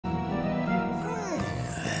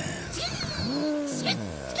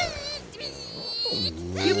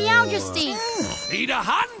Majesty! Need a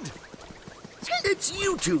hand? It's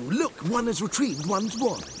you two. Look, one has retrieved one's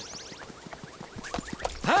wand.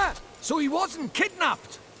 Huh? So he wasn't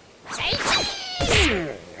kidnapped?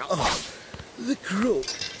 Oh, the crook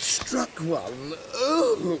struck one.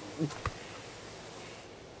 Oh.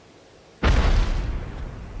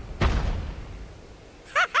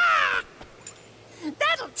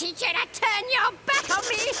 That'll teach you to turn your back on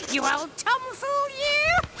me, you old tomfool,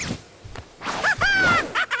 you!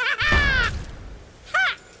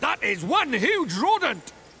 That is one huge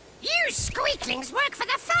rodent! You squeaklings work for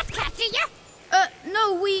the fat cat, do you?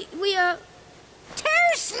 No, we Too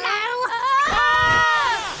slow!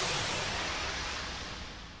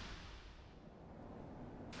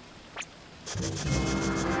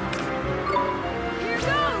 Here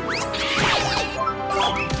goes!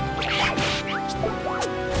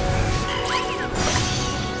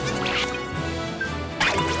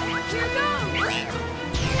 Here goes!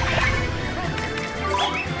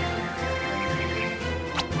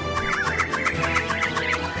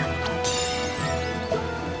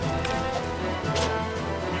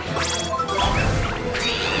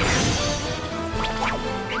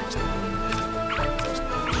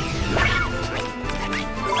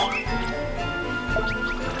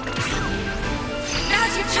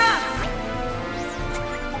 Now's your chance!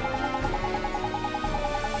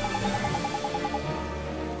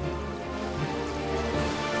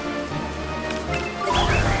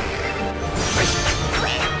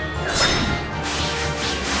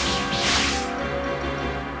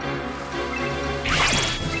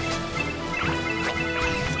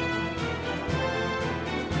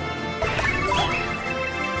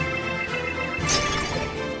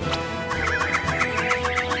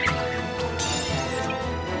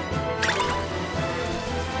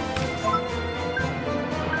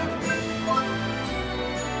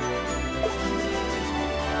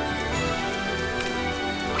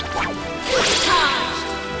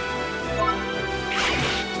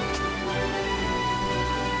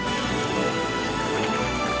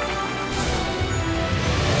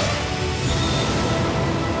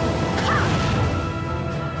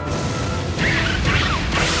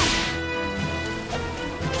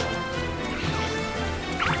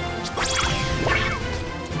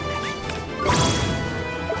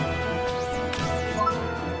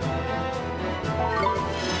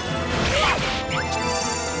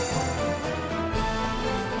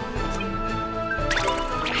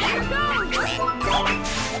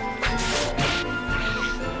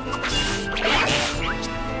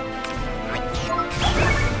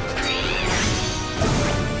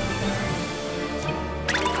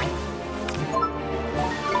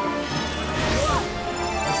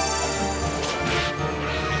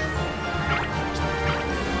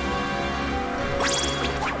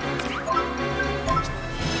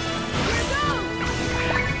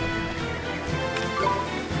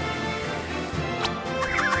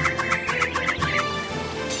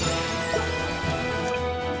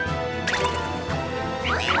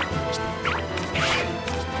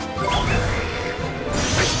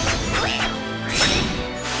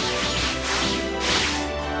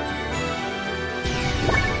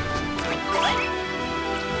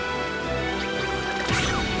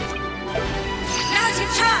 Now's your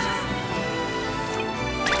chance!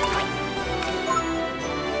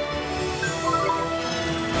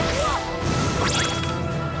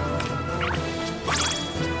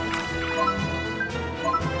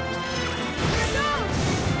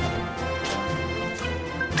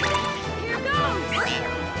 Here goes!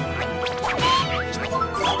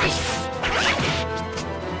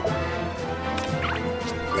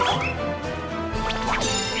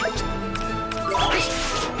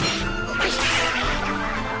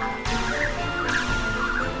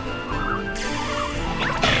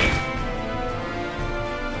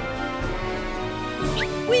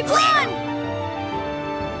 We won!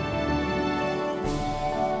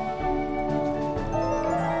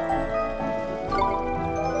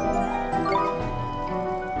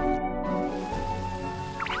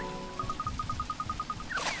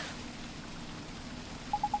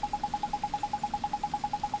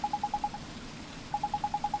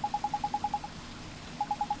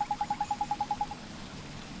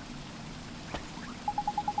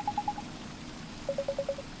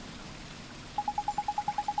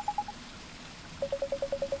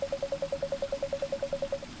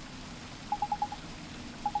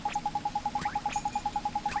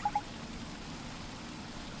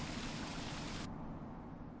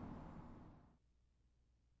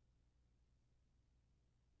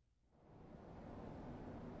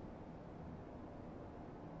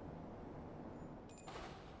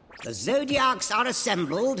 The Zodiacs are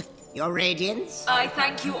assembled, Your Radiance? I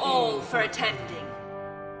thank you all for attending.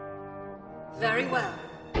 Very well.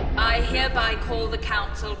 I hereby call the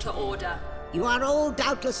Council to order. You are all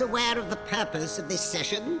doubtless aware of the purpose of this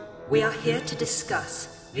session. We are here to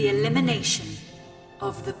discuss the elimination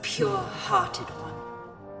of the pure-hearted one.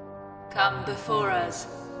 Come before us,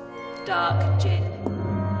 Dark Jinn.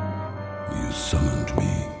 You summoned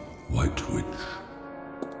me, White Witch.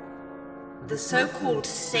 The so-called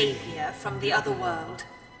savior from the other world.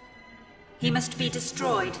 He must be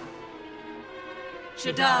destroyed.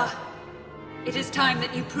 Shadar, it is time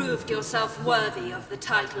that you proved yourself worthy of the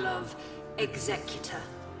title of Executor.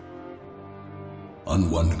 On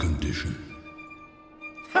one condition.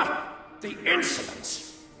 Ha! The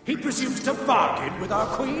insolence! He presumes to bargain with our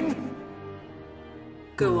queen?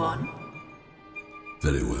 Go on.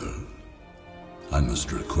 Very well. I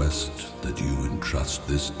must request that you entrust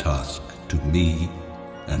this task to me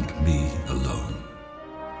and me alone.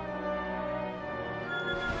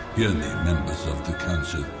 Hear me, members of the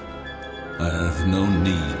Council. I have no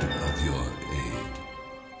need of your aid.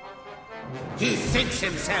 He thinks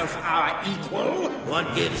himself our equal?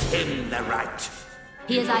 What gives him the right?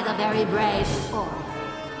 He is either very brave or...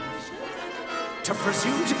 To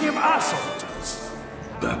presume to give us orders?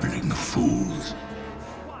 Babbling fools.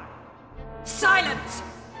 Silence!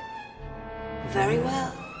 Very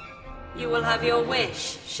well. You will have your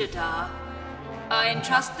wish, Shadar. I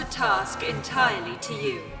entrust the task entirely to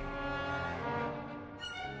you.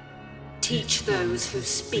 Teach those who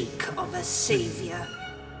speak of a savior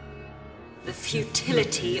the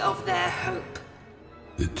futility of their hope.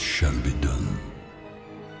 It shall be done.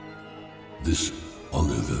 This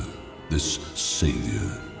Oliver, this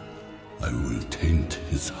savior, I will taint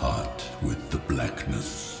his heart with the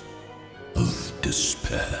blackness of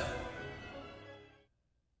despair.